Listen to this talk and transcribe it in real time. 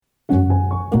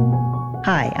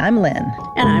Hi, I'm Lynn.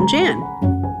 And I'm Jan.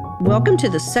 Welcome to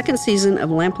the second season of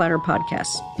Lamplighter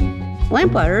Podcasts.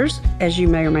 Lamplighter's, as you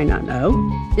may or may not know,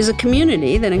 is a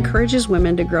community that encourages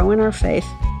women to grow in our faith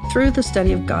through the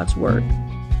study of God's Word.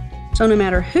 So no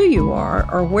matter who you are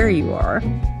or where you are,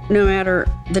 no matter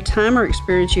the time or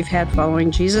experience you've had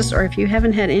following Jesus, or if you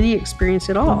haven't had any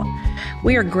experience at all,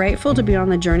 we are grateful to be on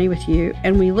the journey with you,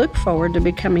 and we look forward to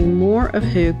becoming more of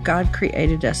who God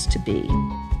created us to be.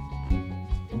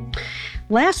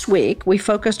 Last week, we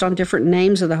focused on different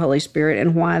names of the Holy Spirit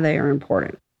and why they are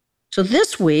important. So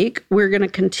this week, we're going to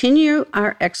continue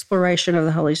our exploration of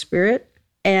the Holy Spirit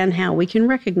and how we can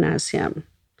recognize him.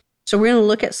 So we're going to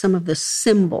look at some of the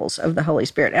symbols of the Holy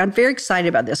Spirit. I'm very excited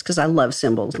about this because I love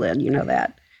symbols, Lynn. You know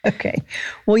that. Okay.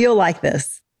 Well, you'll like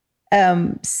this.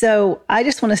 So I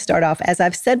just want to start off, as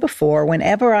I've said before,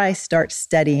 whenever I start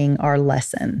studying our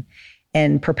lesson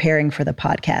and preparing for the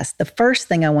podcast, the first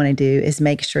thing I want to do is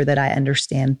make sure that I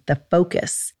understand the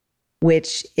focus,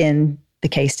 which in the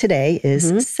case today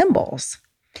is symbols.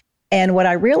 And what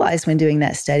I realized when doing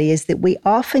that study is that we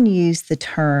often use the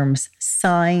terms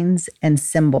signs and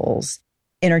symbols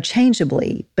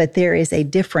interchangeably, but there is a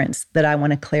difference that I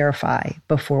want to clarify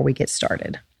before we get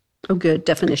started. Oh, good.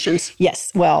 Definitions.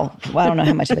 Yes. Well, I don't know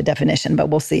how much of a definition, but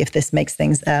we'll see if this makes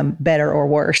things better or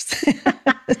worse.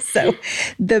 So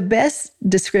the best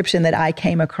description that I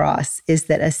came across is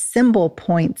that a symbol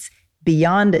points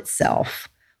beyond itself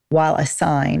while a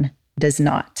sign does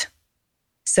not.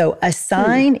 So a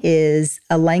sign is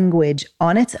a language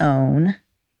on its own,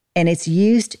 and it's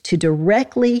used to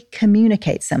directly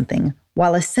communicate something,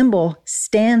 while a symbol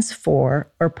stands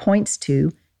for or points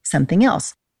to something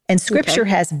else. And Scripture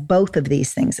has both of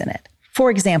these things in it. For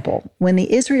example, when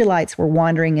the Israelites were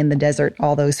wandering in the desert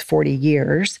all those 40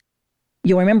 years,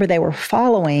 you'll remember they were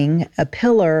following a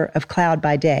pillar of cloud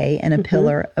by day and a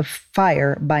pillar of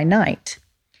fire by night.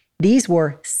 These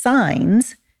were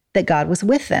signs that God was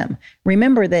with them.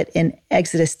 Remember that in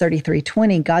Exodus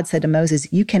 33:20, God said to Moses,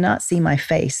 "You cannot see my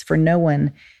face, for no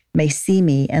one may see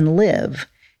me and live."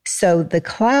 So the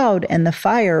cloud and the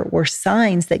fire were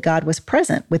signs that God was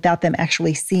present without them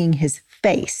actually seeing his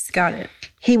face. Got it.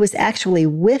 He was actually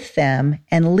with them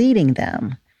and leading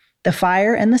them. The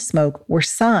fire and the smoke were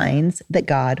signs that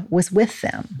God was with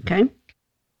them. Okay.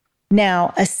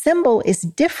 Now, a symbol is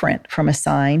different from a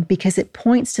sign because it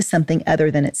points to something other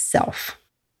than itself.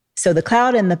 So the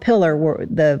cloud and the pillar were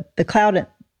the cloud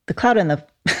and the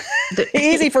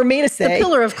easy for me to say. The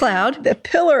pillar of cloud. The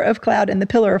pillar of cloud and the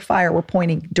pillar of fire were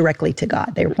pointing directly to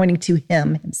God. They were pointing to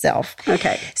him himself.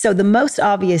 Okay. So the most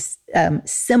obvious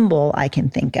symbol I can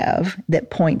think of that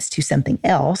points to something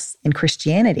else in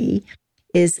Christianity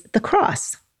is the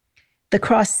cross. The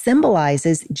cross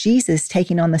symbolizes Jesus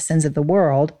taking on the sins of the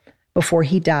world before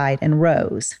he died and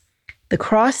rose. The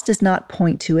cross does not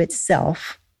point to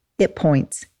itself. It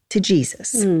points to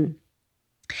Jesus.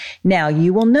 Now,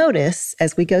 you will notice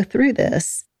as we go through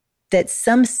this that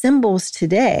some symbols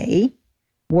today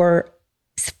were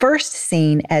first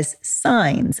seen as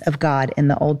signs of God in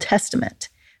the Old Testament,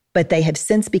 but they have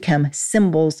since become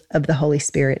symbols of the Holy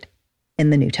Spirit in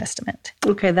the New Testament.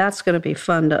 Okay, that's going to be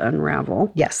fun to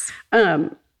unravel. Yes.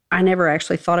 I never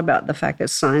actually thought about the fact that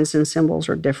signs and symbols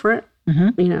are different.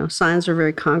 You know, signs are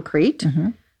very concrete,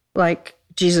 like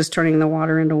Jesus turning the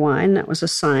water into wine. That was a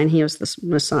sign he was the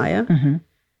Messiah.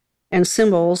 And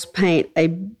symbols paint a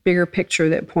bigger picture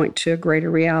that point to a greater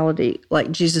reality,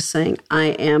 like Jesus saying,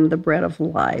 "I am the bread of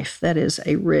life." That is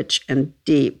a rich and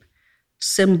deep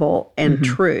symbol and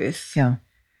truth. Yeah.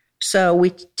 So we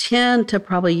tend to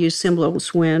probably use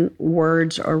symbols when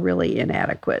words are really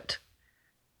inadequate.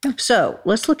 So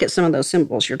let's look at some of those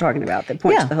symbols you're talking about that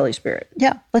point to the Holy Spirit.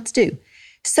 Yeah, let's do.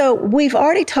 So we've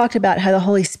already talked about how the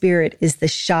Holy Spirit is the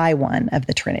shy one of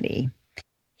the Trinity.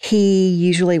 He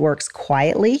usually works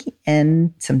quietly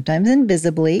and sometimes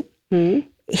invisibly.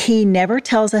 He never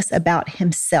tells us about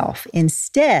himself.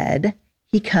 Instead,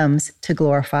 he comes to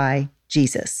glorify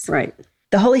Jesus. Right.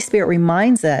 The Holy Spirit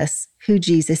reminds us who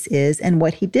Jesus is and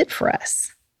what he did for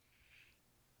us.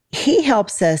 He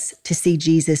helps us to see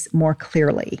Jesus more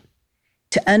clearly,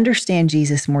 to understand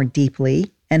Jesus more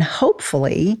deeply, and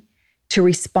hopefully to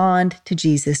respond to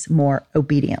Jesus more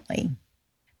obediently.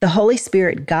 The Holy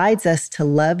Spirit guides us to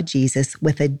love Jesus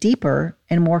with a deeper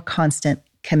and more constant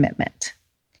commitment.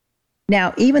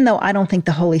 Now, even though I don't think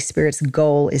the Holy Spirit's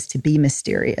goal is to be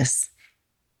mysterious,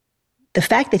 the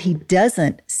fact that he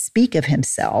doesn't speak of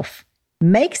himself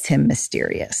makes him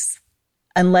mysterious.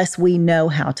 unless we know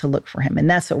how to look for him. And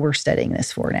that's what we're studying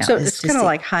this for now. So it's kind of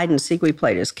like hide and seek we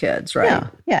played as kids, right?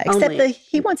 Yeah, except that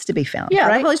he wants to be found. Yeah,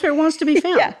 right? the Holy Spirit wants to be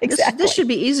found. Yeah, exactly. This should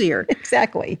be easier.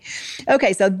 Exactly.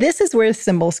 Okay, so this is where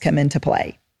symbols come into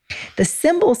play. The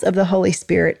symbols of the Holy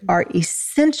Spirit are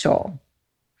essential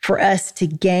for us to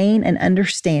gain an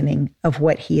understanding of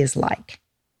what he is like.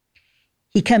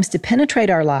 He comes to penetrate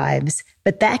our lives,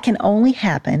 but that can only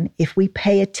happen if we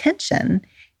pay attention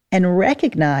and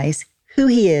recognize who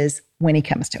he is when he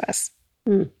comes to us.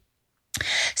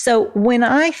 So when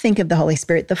I think of the Holy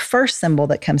Spirit, the first symbol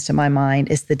that comes to my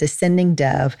mind is the descending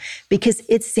dove, because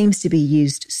it seems to be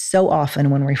used so often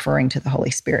when referring to the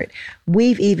Holy Spirit.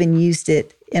 We've even used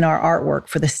it in our artwork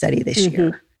for the study this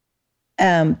year.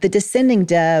 The descending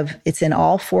dove, it's in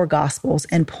all 4 Gospels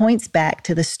and points back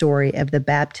to the story of the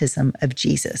baptism of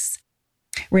Jesus.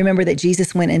 Remember that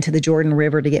Jesus went into the Jordan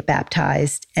River to get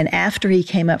baptized, and after he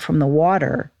came up from the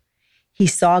water, he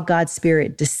saw God's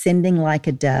Spirit descending like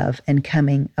a dove and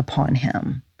coming upon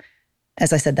him.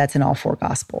 As I said, that's in all 4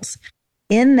 Gospels.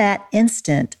 In that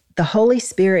instant, the Holy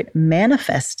Spirit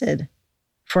manifested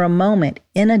for a moment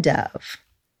in a dove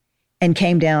and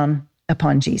came down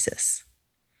upon Jesus.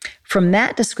 From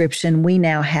that description, we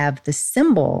now have the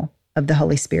symbol of the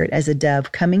Holy Spirit as a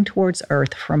dove coming towards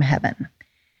earth from heaven.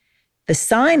 The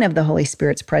sign of the Holy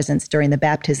Spirit's presence during the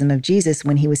baptism of Jesus,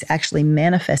 when he was actually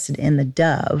manifested in the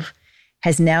dove,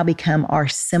 has now become our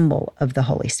symbol of the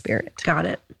Holy Spirit. Got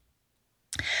it.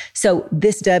 So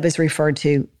this dove is referred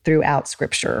to throughout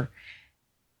Scripture.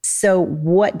 So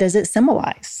what does it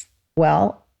symbolize?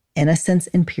 Well, innocence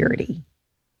and purity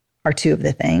are 2 of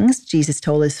the things Jesus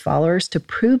told his followers to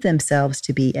prove themselves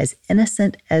to be as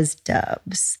innocent as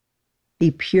doves. Be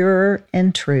pure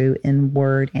and true in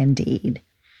word and deed.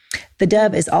 The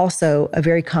dove is also a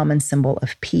very common symbol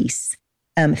of peace.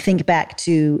 Think back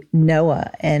to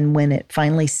Noah and when it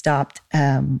finally stopped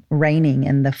raining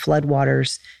and the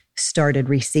floodwaters started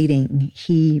receding,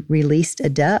 he released a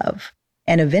dove,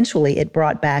 and eventually it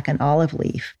brought back an olive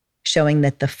leaf, showing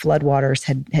that the floodwaters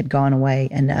had gone away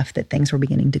enough that things were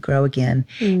beginning to grow again.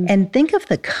 And think of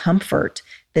the comfort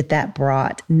that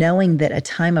brought, knowing that a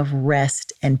time of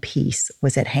rest and peace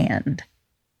was at hand.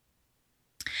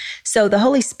 So the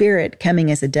Holy Spirit coming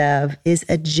as a dove is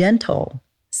a gentle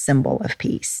symbol of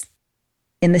peace.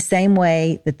 In the same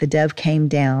way that the dove came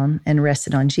down and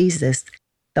rested on Jesus,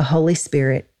 the Holy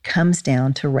Spirit comes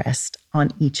down to rest on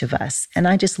each of us. And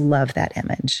I just love that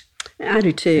image. I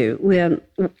do too.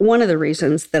 One of the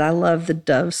reasons that I love the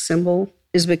dove symbol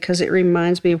is because it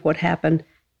reminds me of what happened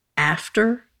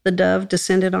after the dove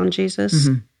descended on Jesus.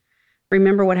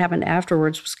 Remember what happened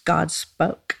afterwards was God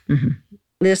spoke.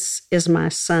 This is my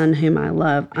son whom I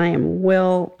love. I am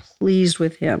well pleased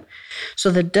with him. So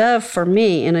the dove, for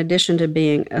me, in addition to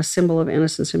being a symbol of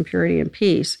innocence and purity and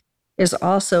peace, is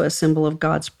also a symbol of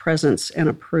God's presence and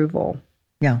approval.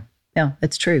 Yeah,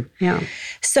 that's true. Yeah.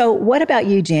 So what about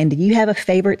you, Jan? Do you have a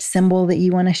favorite symbol that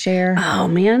you want to share? Oh,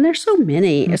 man, there's so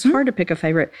many. It's hard to pick a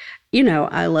favorite. You know,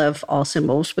 I love all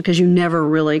symbols because you never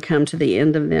really come to the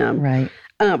end of them. Right.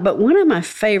 But one of my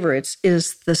favorites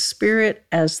is the Spirit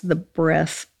as the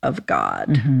breath of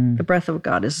God. The breath of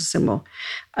God is a symbol.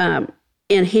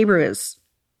 In Hebrew, it's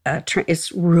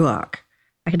ruach.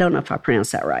 I don't know if I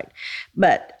pronounced that right.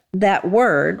 But that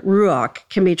word, ruach,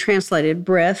 can be translated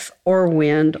breath or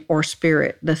wind or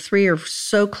spirit. The 3 are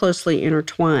so closely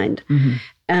intertwined.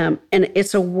 And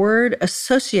it's a word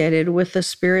associated with the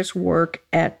Spirit's work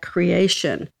at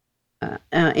creation.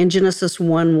 In Genesis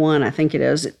 1:1, I think it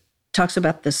is, it talks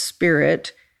about the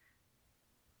Spirit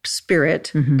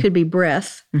could be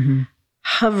breath,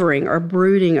 hovering or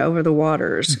brooding over the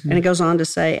waters. And it goes on to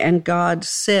say, and God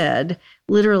said,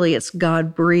 literally it's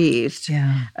God breathed.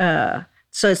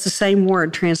 So it's the same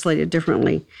word translated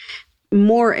differently.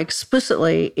 More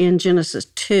explicitly in Genesis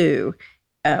 2,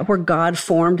 where God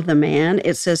formed the man,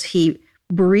 it says he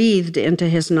breathed into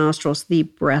his nostrils the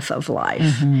breath of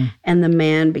life, and the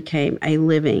man became a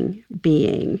living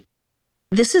being.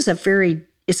 This is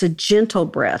it's a gentle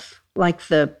breath, like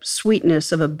the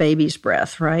sweetness of a baby's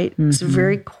breath, right? It's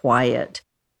very quiet,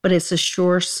 but it's a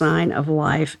sure sign of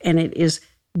life, and it is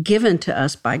given to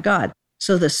us by God.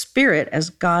 So the Spirit, as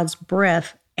God's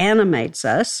breath, animates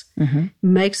us,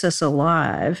 makes us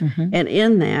alive, and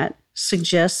in that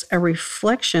suggests a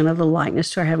reflection of the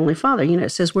likeness to our Heavenly Father. You know, it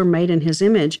says we're made in His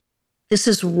image. This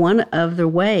is one of the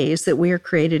ways that we are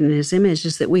created in His image,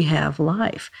 is that we have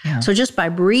life. So just by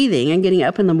breathing and getting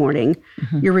up in the morning,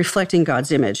 you're reflecting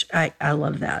God's image. I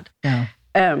love that.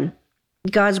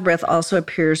 God's breath also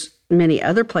appears many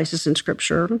other places in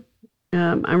Scripture.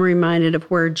 I'm reminded of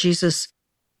where Jesus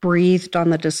breathed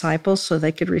on the disciples so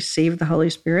they could receive the Holy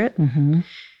Spirit.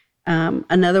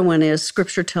 Another one is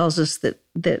Scripture tells us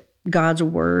that God's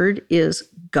word is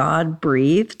God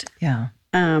breathed. Yeah.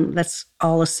 That's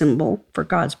all a symbol for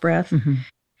God's breath.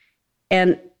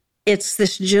 And it's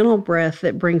this gentle breath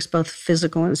that brings both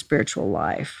physical and spiritual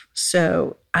life.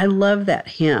 So I love that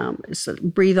hymn. It's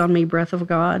Breathe on Me, Breath of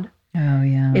God. Oh,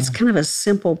 yeah. It's kind of a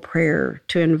simple prayer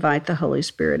to invite the Holy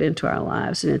Spirit into our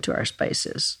lives and into our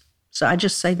spaces. So I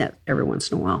just say that every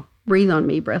once in a while. Breathe on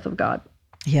me, breath of God.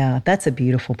 Yeah, that's a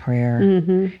beautiful prayer.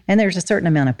 And there's a certain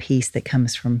amount of peace that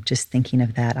comes from just thinking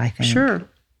of that, I think. Sure.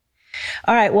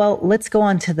 All right, well, let's go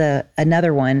on to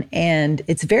another one. And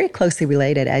it's very closely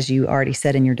related, as you already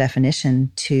said in your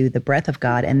definition, to the breath of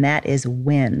God, and that is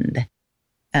wind.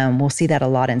 We'll see that a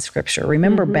lot in Scripture.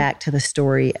 Remember back to the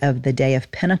story of the day of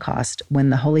Pentecost when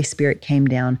the Holy Spirit came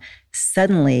down.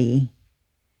 Suddenly,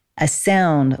 a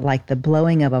sound like the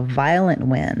blowing of a violent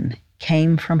wind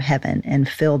came from heaven and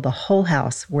filled the whole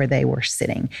house where they were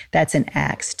sitting. That's in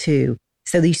Acts 2.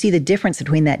 So you see the difference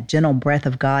between that gentle breath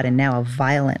of God and now a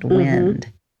violent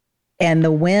wind. And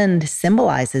the wind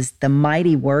symbolizes the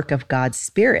mighty work of God's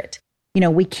Spirit. You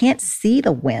know, we can't see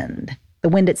the wind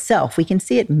itself. We can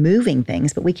see it moving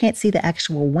things, but we can't see the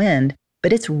actual wind.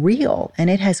 But it's real and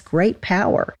it has great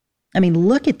power. I mean,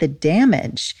 look at the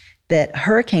damage that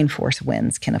hurricane force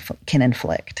winds can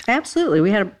inflict. Absolutely.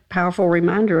 We had a powerful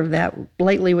reminder of that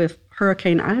lately with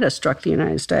Hurricane Ida struck the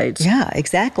United States. Yeah,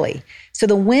 exactly. So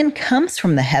the wind comes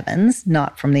from the heavens,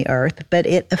 not from the earth, but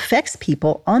it affects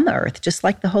people on the earth, just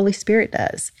like the Holy Spirit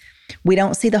does. We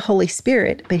don't see the Holy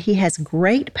Spirit, but he has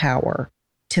great power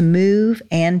to move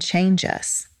and change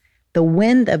us. The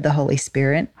wind of the Holy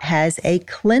Spirit has a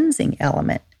cleansing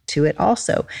element to it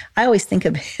also. I always think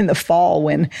of in the fall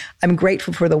when I'm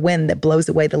grateful for the wind that blows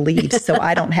away the leaves so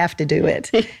I don't have to do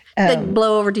it. They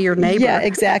blow over to your neighbor. Yeah,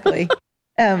 exactly.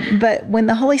 But when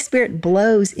the Holy Spirit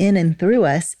blows in and through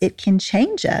us, it can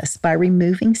change us by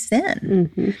removing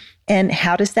sin. And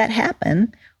how does that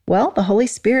happen? Well, the Holy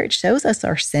Spirit shows us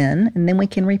our sin and then we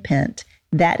can repent.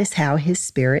 That is how his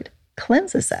Spirit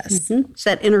cleanses us. It's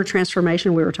that inner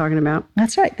transformation we were talking about.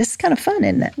 That's right. This is kind of fun,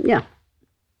 isn't it? Yeah.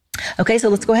 Okay, so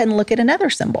let's go ahead and look at another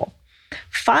symbol.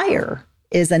 Fire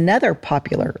is another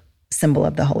popular symbol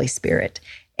of the Holy Spirit.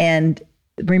 And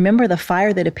remember the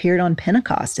fire that appeared on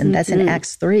Pentecost, and that's in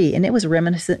Acts 3. And it was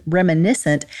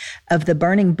reminiscent of the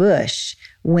burning bush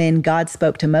when God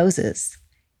spoke to Moses.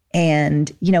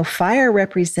 And, you know, fire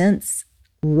represents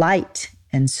light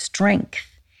and strength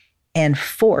and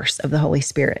force of the Holy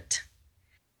Spirit.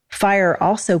 Fire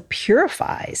also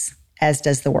purifies, as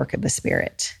does the work of the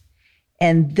Spirit.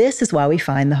 And this is why we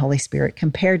find the Holy Spirit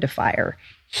compared to fire.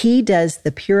 He does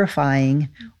the purifying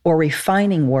or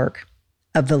refining work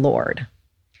of the Lord.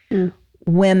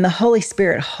 When the Holy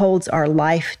Spirit holds our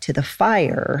life to the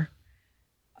fire,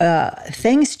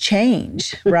 things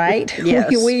change, right? Yes.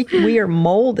 We are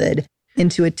molded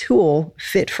into a tool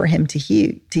fit for him to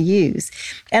use.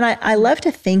 And I love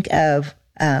to think of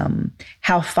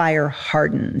how fire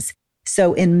hardens.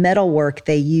 So in metalwork,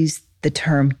 they use the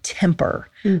term temper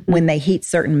when they heat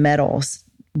certain metals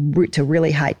to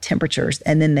really high temperatures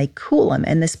and then they cool them.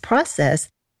 And this process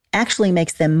actually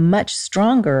makes them much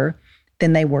stronger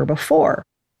than they were before.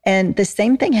 And the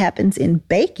same thing happens in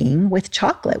baking with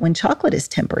chocolate. When chocolate is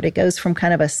tempered, it goes from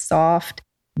kind of a soft,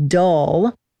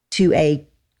 dull to a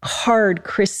hard,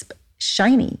 crisp,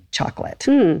 shiny chocolate.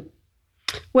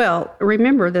 Well,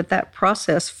 remember that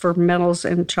process for metals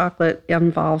and chocolate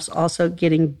involves also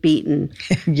getting beaten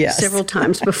several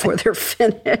times before they're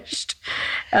finished.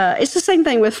 It's the same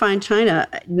thing with fine china.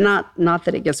 Not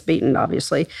that it gets beaten,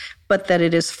 obviously, but that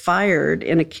it is fired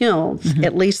in a kiln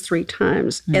at least 3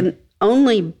 times. And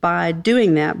only by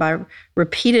doing that, by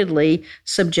repeatedly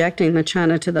subjecting the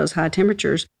china to those high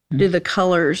temperatures, do the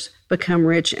colors become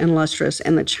rich and lustrous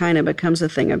and the china becomes a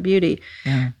thing of beauty.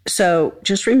 So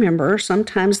just remember,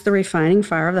 sometimes the refining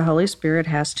fire of the Holy Spirit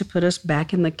has to put us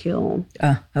back in the kiln.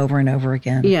 Over and over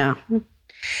again. Yeah.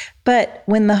 But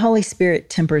when the Holy Spirit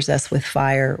tempers us with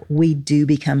fire, we do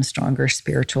become stronger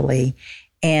spiritually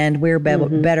and we're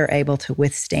better able to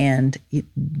withstand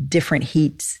different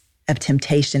heats of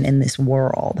temptation in this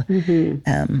world.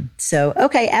 So,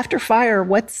 okay, after fire,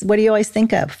 what do you always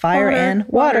think of? Fire and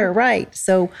water, right.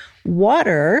 So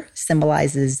water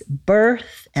symbolizes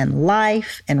birth and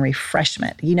life and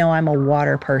refreshment. You know, I'm a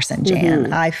water person,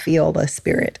 Jan. I feel the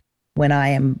Spirit when I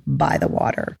am by the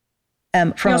water.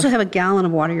 You also have a gallon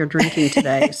of water you're drinking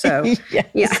today. So,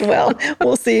 yes, well,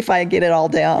 we'll see if I get it all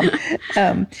down.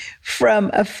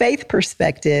 From a faith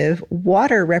perspective,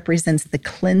 water represents the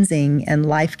cleansing and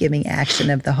life-giving action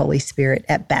of the Holy Spirit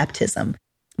at baptism.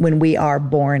 when we are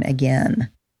born again.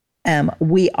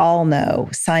 We all know,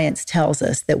 science tells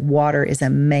us that water is a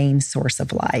main source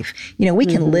of life. We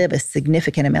can live a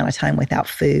significant amount of time without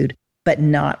food, but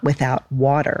not without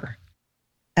water.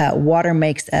 Water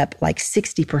makes up like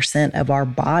 60% of our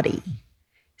body.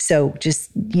 So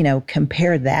just,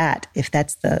 compare that. If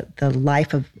that's the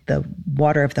life of the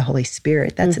water of the Holy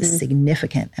Spirit, that's a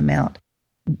significant amount.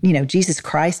 Jesus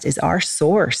Christ is our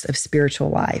source of spiritual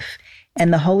life.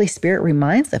 And the Holy Spirit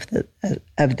reminds us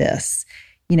of this.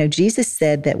 Jesus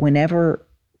said that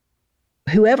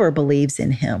whoever believes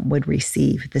in him would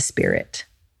receive the Spirit.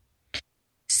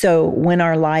 So when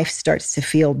our life starts to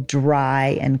feel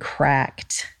dry and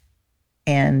cracked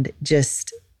and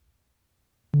just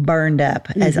burned up,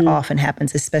 as often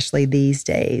happens, especially these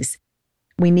days,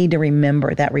 we need to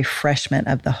remember that refreshment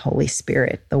of the Holy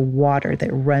Spirit, the water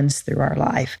that runs through our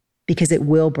life, because it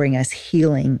will bring us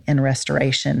healing and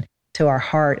restoration to our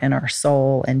heart and our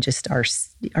soul and just our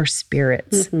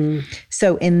spirits.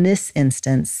 So in this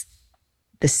instance,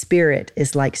 the Spirit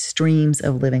is like streams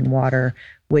of living water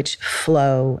which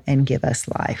flow and give us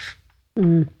life.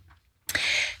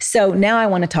 So now I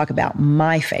want to talk about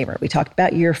my favorite. We talked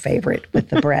about your favorite with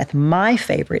the breath. My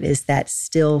favorite is that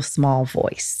still small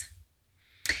voice.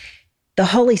 The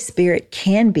Holy Spirit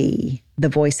can be the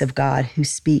voice of God who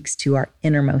speaks to our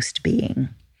innermost being.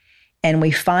 And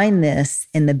we find this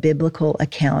in the biblical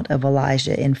account of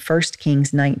Elijah in 1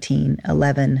 Kings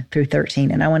 19:11 through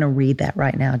 13. And I want to read that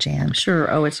right now, Jan.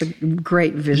 Sure. Oh, it's a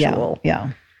great visual.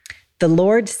 Yeah. The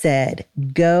Lord said,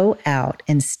 "Go out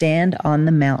and stand on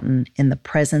the mountain in the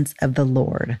presence of the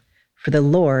Lord, for the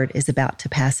Lord is about to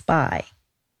pass by."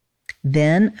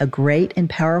 Then a great and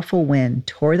powerful wind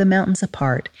tore the mountains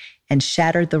apart and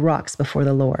shattered the rocks before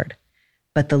the Lord.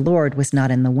 But the Lord was not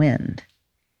in the wind.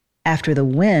 After the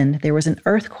wind, there was an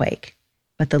earthquake,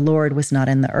 but the Lord was not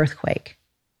in the earthquake.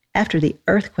 After the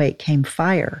earthquake came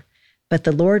fire, but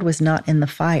the Lord was not in the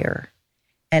fire.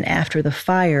 And after the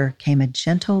fire came a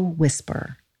gentle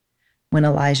whisper. When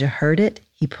Elijah heard it,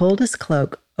 he pulled his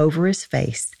cloak over his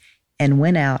face and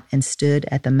went out and stood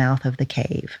at the mouth of the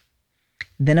cave.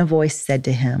 Then a voice said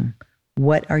to him,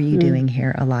 "What are you doing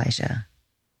here, Elijah?"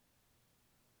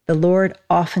 The Lord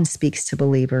often speaks to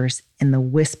believers in the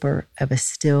whisper of a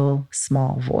still,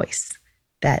 small voice.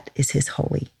 That is his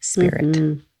Holy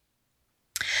Spirit.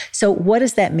 So what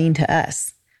does that mean to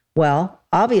us? Well,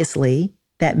 obviously,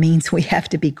 that means we have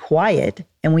to be quiet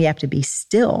and we have to be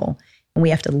still and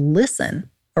we have to listen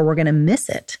or we're going to miss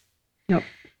it. Yep.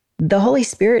 The Holy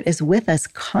Spirit is with us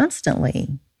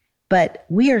constantly, but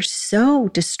we are so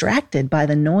distracted by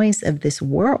the noise of this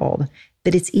world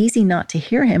that it's easy not to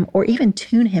hear him or even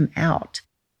tune him out.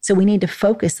 So we need to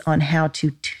focus on how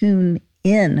to tune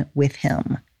in with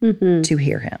him to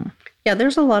hear him. Yeah,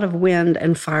 there's a lot of wind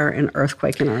and fire and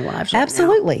earthquake in our lives right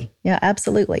Absolutely. now. Yeah,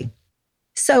 absolutely.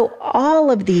 So all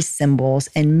of these symbols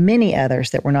and many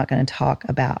others that we're not going to talk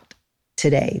about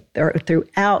today or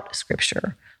throughout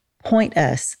Scripture point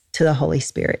us to the Holy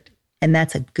Spirit, and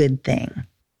that's a good thing.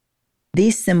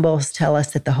 These symbols tell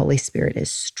us that the Holy Spirit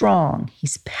is strong,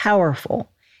 he's powerful,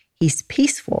 he's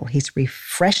peaceful, he's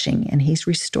refreshing, and he's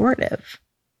restorative.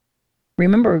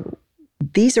 Remember,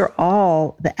 these are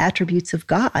all the attributes of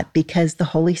God because the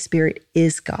Holy Spirit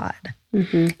is God.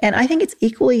 And I think it's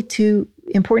equally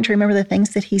important to remember the things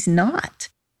that he's not.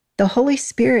 The Holy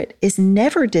Spirit is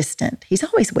never distant. He's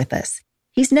always with us.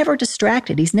 He's never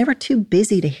distracted. He's never too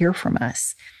busy to hear from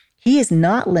us. He is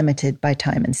not limited by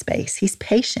time and space. He's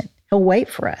patient. He'll wait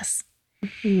for us.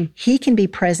 He can be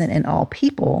present in all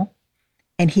people,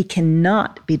 and he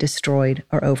cannot be destroyed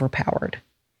or overpowered.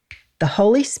 The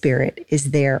Holy Spirit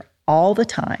is there all the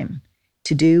time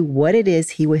to do what it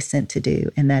is he was sent to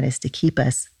do, and that is to keep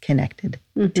us connected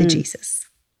to Jesus.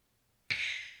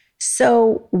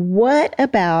 So what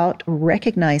about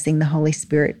recognizing the Holy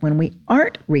Spirit when we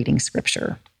aren't reading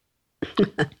Scripture?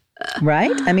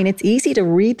 Right? I mean, it's easy to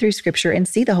read through Scripture and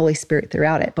see the Holy Spirit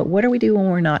throughout it, but what do we do when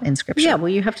we're not in Scripture? Yeah, well,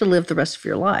 you have to live the rest of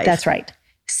your life. That's right.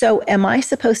 So am I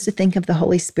supposed to think of the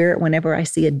Holy Spirit whenever I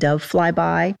see a dove fly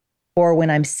by or when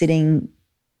I'm sitting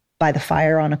by the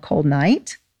fire on a cold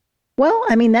night? Well,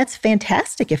 I mean, that's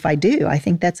fantastic if I do. I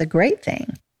think that's a great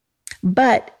thing.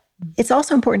 But it's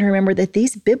also important to remember that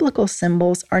these biblical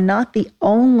symbols are not the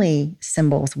only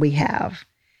symbols we have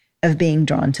of being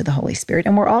drawn to the Holy Spirit.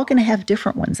 And we're all going to have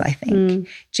different ones, I think.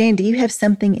 Jan, do you have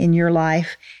something in your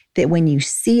life that when you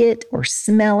see it or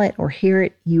smell it or hear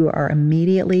it, you are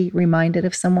immediately reminded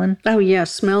of someone? Oh, yeah.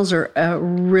 Smells are a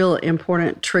real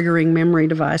important triggering memory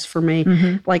device for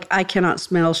me. Like I cannot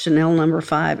smell Chanel No.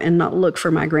 5 and not look for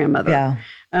my grandmother.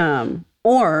 Yeah.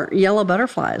 Or yellow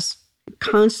butterflies.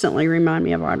 constantly remind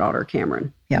me of our daughter,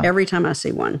 Cameron. Yeah. Every time I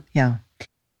see one. Yeah.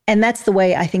 And that's the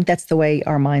way, I think that's the way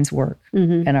our minds work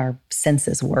and our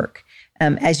senses work.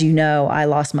 As you know, I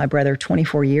lost my brother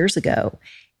 24 years ago.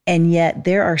 And yet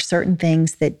there are certain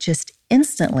things that just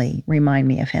instantly remind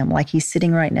me of him, like he's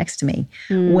sitting right next to me.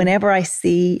 Whenever I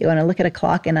look at a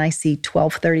clock and I see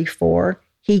 12:34,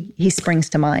 he springs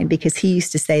to mind because he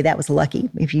used to say that was lucky.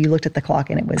 If you looked at the clock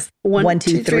and it was 1,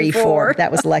 2, 3, 4,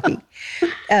 that was lucky.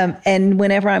 And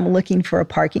whenever I'm looking for a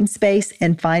parking space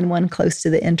and find one close to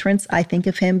the entrance, I think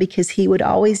of him because he would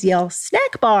always yell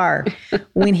snack bar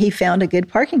when he found a good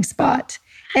parking spot.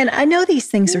 And I know these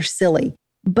things are silly,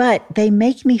 but they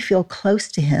make me feel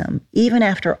close to him, even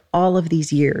after all of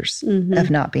these years of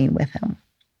not being with him.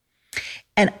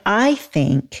 And I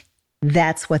think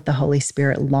that's what the Holy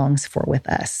Spirit longs for with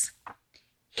us.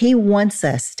 He wants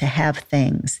us to have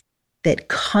things that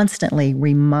constantly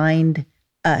remind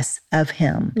us of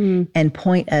him and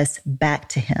point us back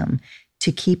to him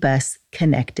to keep us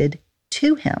connected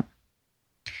to him.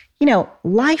 You know,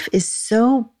 life is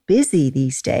so busy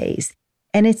these days,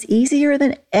 and it's easier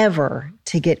than ever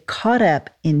to get caught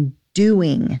up in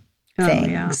doing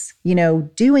things,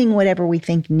 doing whatever we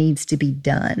think needs to be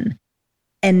done,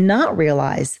 and not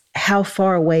realize how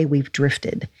far away we've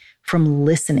drifted from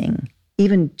listening,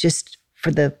 even just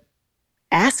for the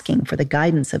asking for the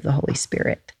guidance of the Holy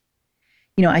Spirit.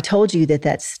 You know, I told you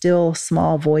that still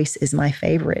small voice is my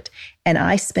favorite. And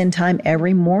I spend time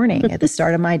every morning at the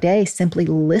start of my day simply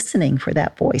listening for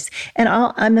that voice. And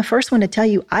I'm the first one to tell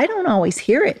you, I don't always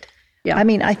hear it. Yeah. I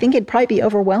mean, I think it'd probably be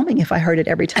overwhelming if I heard it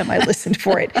every time I listened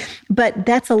for it. But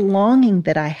that's a longing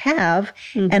that I have.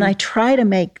 And I try to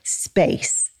make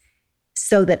space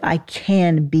so that I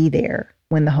can be there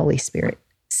when the Holy Spirit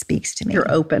speaks to me.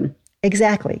 You're open.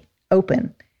 Exactly.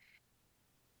 Open.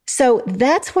 So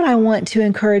that's what I want to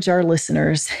encourage our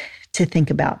listeners to think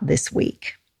about this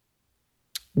week.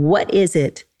 What is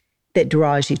it that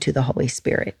draws you to the Holy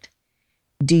Spirit?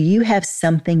 Do you have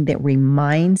something that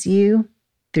reminds you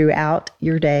throughout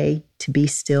your day to be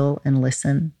still and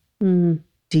listen? Do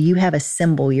you have a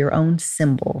symbol, your own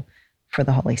symbol for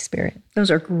the Holy Spirit?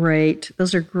 Those are great.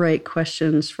 Those are great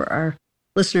questions for our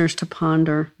listeners to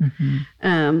ponder.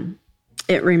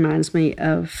 It reminds me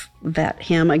of that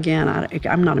hymn again.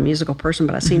 I'm not a musical person,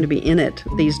 but I seem to be in it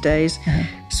these days.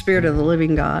 Spirit of the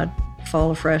living God,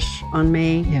 fall afresh on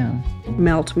me,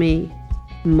 melt me,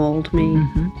 mold me,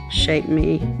 shape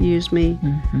me, use me.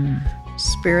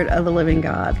 Spirit of the living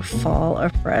God, fall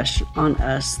afresh on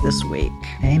us this week.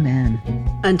 Amen.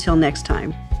 Until next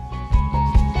time.